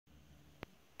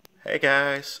Hey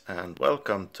guys, and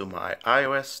welcome to my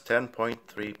iOS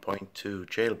 10.3.2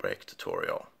 jailbreak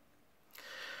tutorial.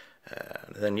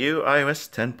 The new iOS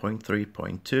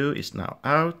 10.3.2 is now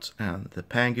out, and the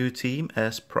Pangu team,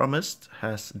 as promised,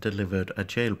 has delivered a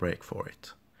jailbreak for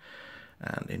it.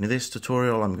 And in this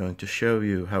tutorial I'm going to show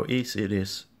you how easy it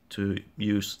is to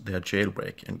use their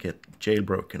jailbreak and get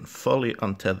jailbroken fully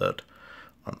untethered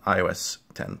on iOS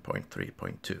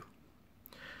 10.3.2.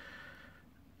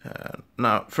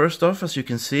 Now, first off, as you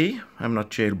can see, I'm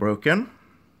not jailbroken.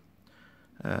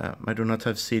 I do not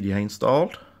have Cydia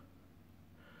installed.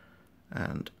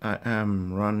 And I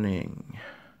am running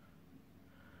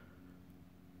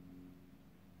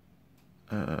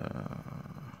iOS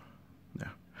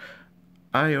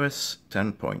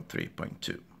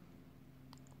 10.3.2.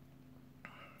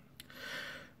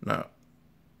 Now,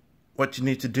 what you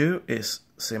need to do is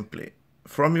simply,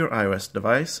 from your iOS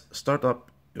device, start up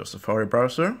your Safari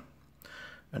browser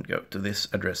and go to this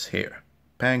address here,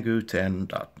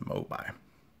 pangu10.mobi.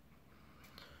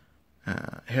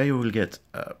 Here you will get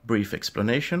a brief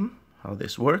explanation how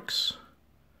this works.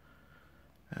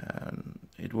 And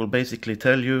it will basically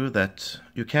tell you that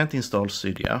you can't install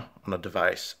Cydia on a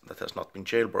device that has not been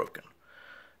jailbroken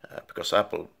because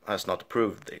Apple has not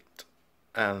approved it.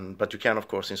 But you can of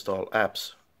course install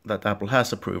apps that Apple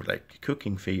has approved, like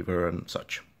Cooking Fever and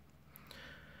such.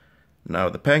 Now,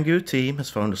 the Pangu team has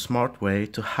found a smart way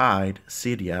to hide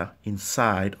Cydia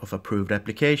inside of approved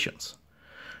applications.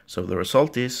 So the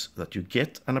result is that you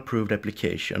get an approved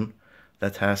application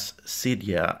that has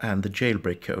Cydia and the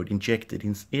jailbreak code injected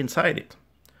inside it.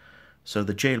 So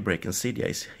the jailbreak and Cydia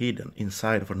is hidden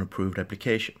inside of an approved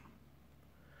application.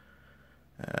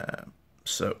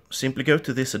 So simply go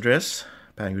to this address,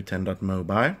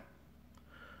 pangu10.mobi,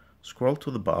 scroll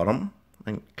to the bottom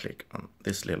and click on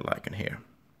this little icon here.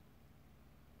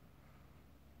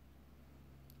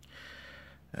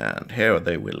 And here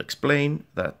they will explain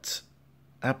that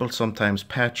Apple sometimes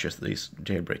patches these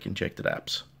jailbreak injected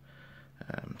apps.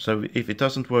 So if it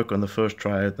doesn't work on the first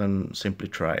try, then simply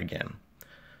try again.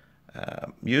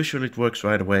 Usually it works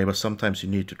right away, but sometimes you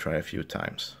need to try a few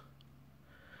times.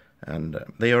 And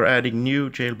they are adding new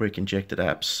jailbreak injected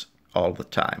apps all the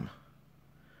time.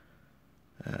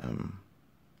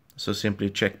 So simply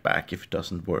check back if it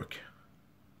doesn't work.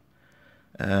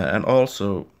 And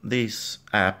also these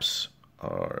apps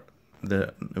are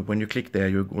when you click there,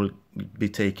 you will be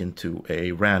taken to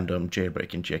a random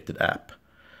jailbreak injected app,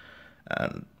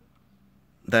 and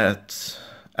that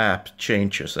app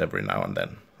changes every now and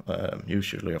then,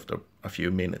 usually after a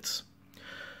few minutes.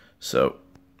 So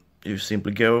you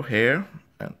simply go here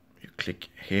and you click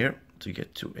here to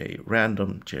get to a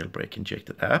random jailbreak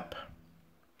injected app.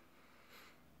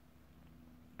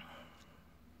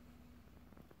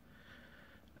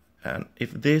 And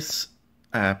if this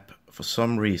app for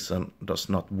some reason does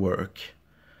not work,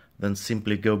 then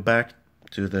simply go back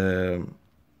to the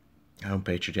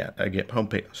homepage again.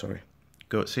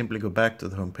 Simply go back to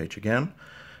the homepage again,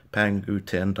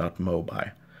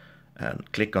 pangu10.mobi,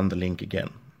 and click on the link again.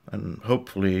 And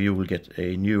hopefully you will get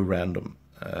a new random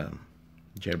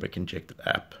jailbreak injected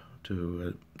app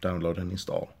to download and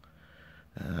install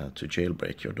to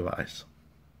jailbreak your device.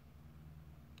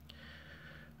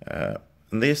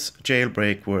 This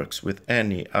jailbreak works with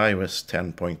any iOS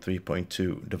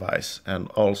 10.3.2 device and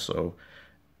also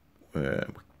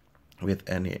with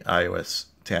any iOS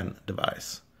 10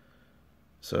 device.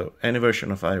 So any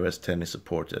version of iOS 10 is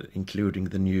supported, including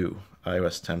the new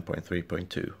iOS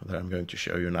 10.3.2 that I'm going to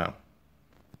show you now.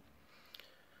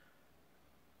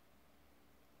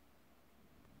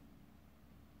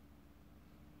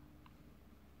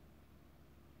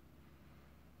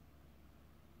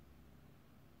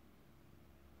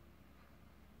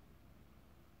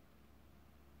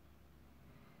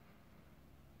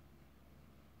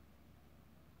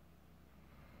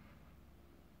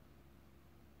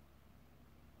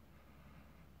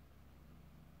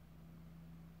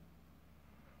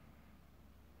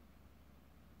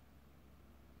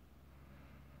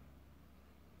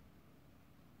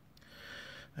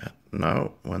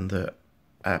 Now, when the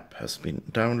app has been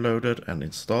downloaded and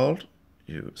installed,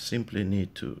 you simply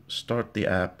need to start the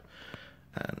app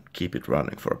and keep it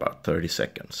running for about 30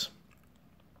 seconds.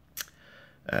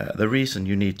 The reason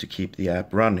you need to keep the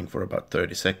app running for about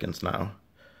 30 seconds now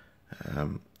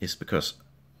is because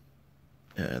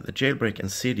the jailbreak and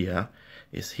Cydia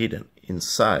is hidden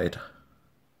inside.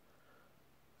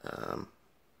 The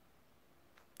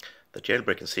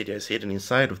jailbreak and Cydia is hidden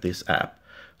inside of this app.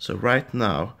 So right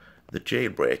now, the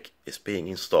jailbreak is being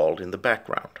installed in the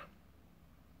background.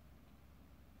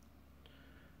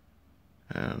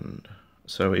 And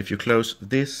So if you close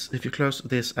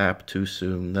this app too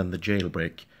soon, then the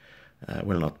jailbreak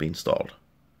will not be installed.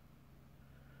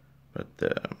 But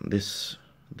this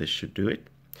should do it.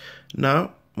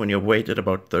 Now, when you've waited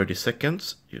about 30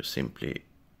 seconds, you're simply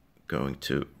going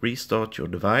to restart your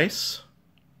device.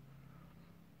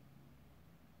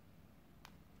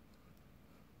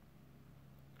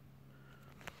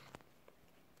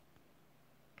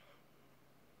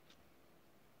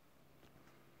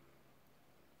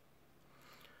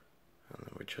 And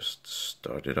then we just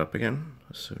start it up again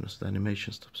as soon as the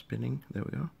animation stops spinning. There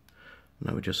we go.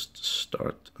 Now we just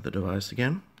start the device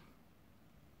again.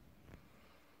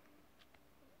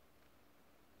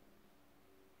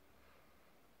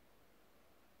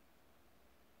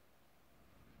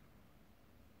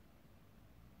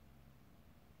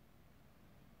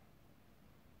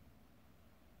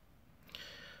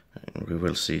 And we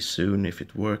will see soon if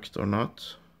it worked or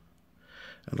not.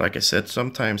 And like I said,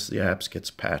 sometimes the apps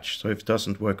gets patched, so if it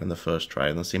doesn't work on the first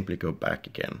try, then simply go back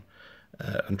again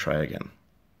and try again.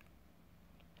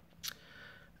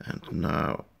 And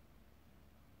now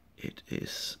it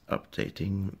is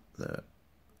updating the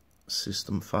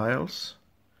system files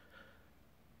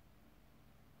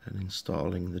and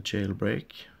installing the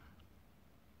jailbreak.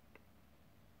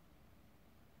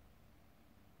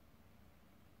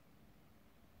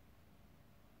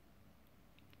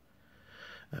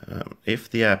 If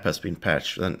the app has been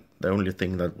patched, then the only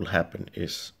thing that will happen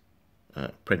is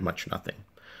pretty much nothing.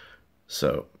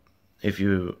 So if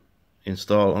you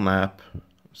install an app,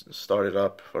 start it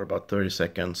up for about 30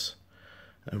 seconds,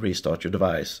 and restart your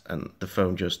device, and the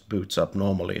phone just boots up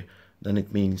normally, then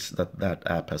it means that that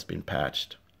app has been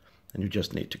patched, and you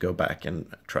just need to go back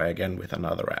and try again with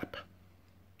another app.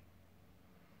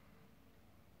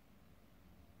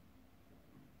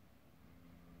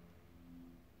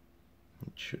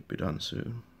 It should be done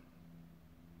soon.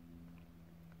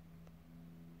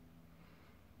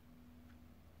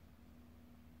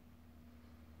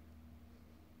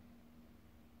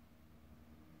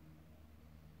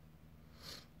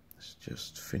 It's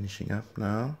just finishing up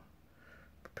now,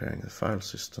 preparing the file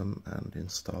system and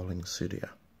installing Cydia.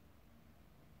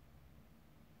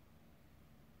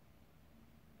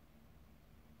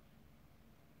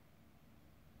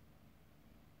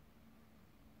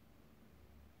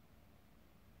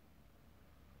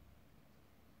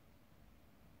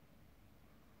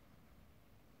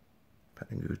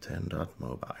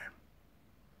 pangu10.mobi.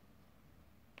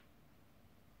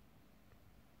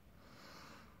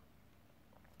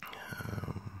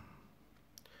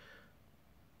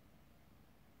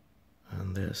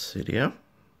 And there's Cydia.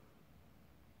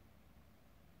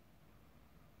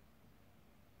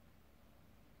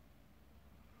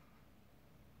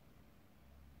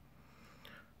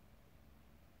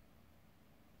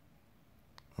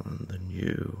 On the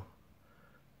new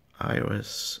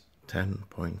iOS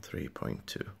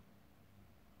 10.3.2.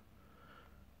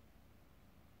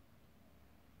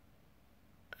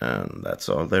 And that's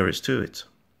all there is to it.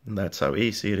 And that's how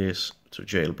easy it is to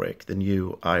jailbreak the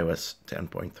new iOS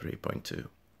 10.3.2.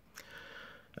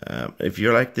 If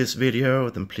you like this video,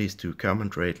 then please do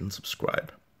comment, rate, and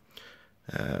subscribe.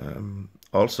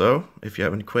 Also, if you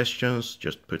have any questions,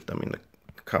 just put them in the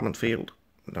comment field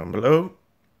down below.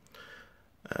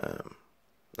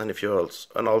 And if you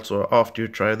also after you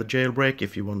try the jailbreak,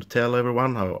 if you want to tell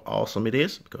everyone how awesome it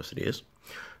is, because it is,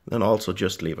 then also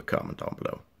just leave a comment down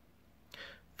below.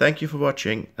 Thank you for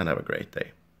watching and have a great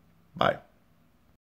day. Bye.